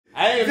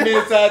ain't the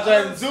minute I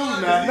drank the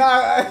juice now.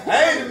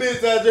 I ain't the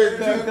minute I drank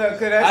the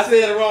juice. I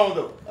said it wrong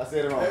though. I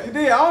said it wrong. You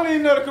did. I don't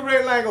even know the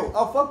correct lingo.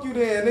 Oh, fuck you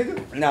then,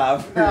 nigga. Nah,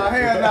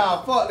 hell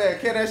nah. Fuck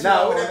that. Cut that shit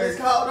nah, off. what that bitch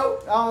called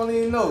though? I don't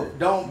even know.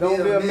 Don't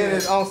be a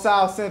minute on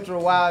South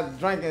Central while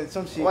drinking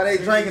some shit. While they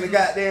drinking the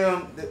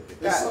goddamn...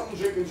 There's something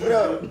drinking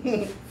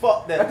juice.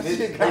 Fuck that,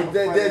 bitch.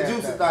 That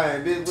juicy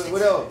thing, bitch.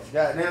 What else?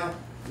 Goddamn.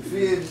 You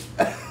feel me?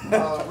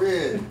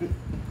 Red.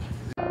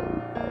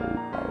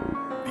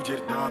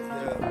 DJ Don.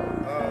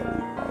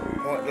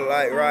 Point the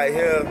light right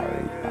here.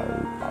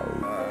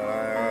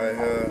 Right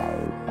here.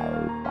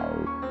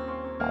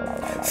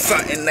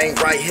 Something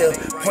ain't right here,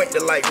 point the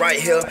light right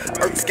here.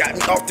 Earth's got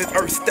me off this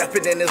earth,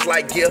 stepping in this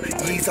light gear.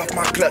 Ease off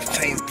my clutch,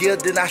 change gear,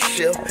 then I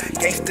shift.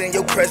 Gangsta in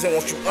your presence,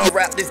 won't you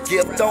unwrap this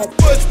gift? Don't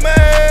push me!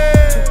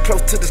 Too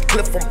close to this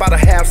clip, I'm about a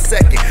half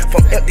second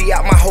from empty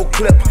out my whole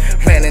clip.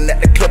 Planning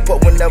at the clip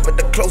up whenever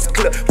the close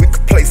clip. We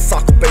could play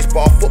soccer,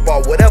 baseball,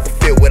 football, whatever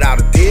feel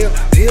without a deal.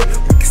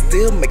 We can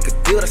still make a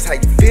deal, that's how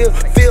you feel.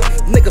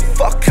 Nigga,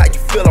 fuck how you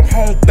feel, I'm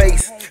home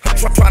base.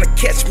 I'm trying to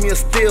catch me a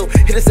steal.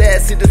 Hit his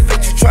ass in the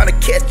face, you trying to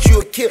catch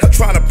you a kill. I'm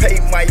trying to pay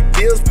my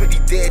bills for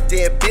these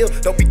dead bills.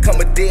 Don't become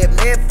a dead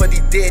man for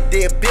these dead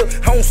bills.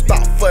 I don't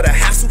stop for the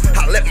hassle,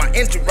 I let my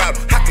engine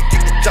rattle. I can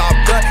get the job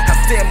done, I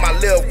send my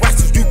little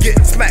whistles. You get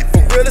smacked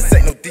for real, this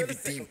ain't no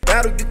DVD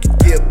battle. You can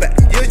give back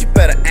the years, you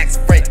better ask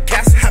Frank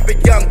Kastle. I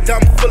been young,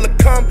 dumb, full of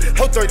cum.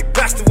 Whole dirty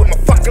bastard with my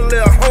fucking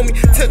little homie.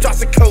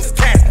 Teardrops and coast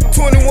cast.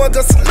 21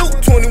 gun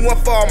salute, 21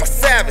 for all my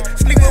savage.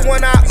 Sleep with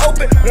one eye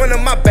open, one of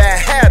my bad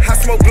habits. I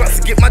smoke blunts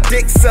to get my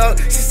dick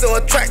sucked. She's so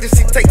attractive,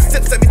 she takes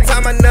sips every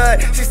time I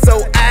nut. She's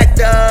so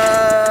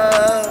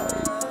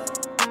active.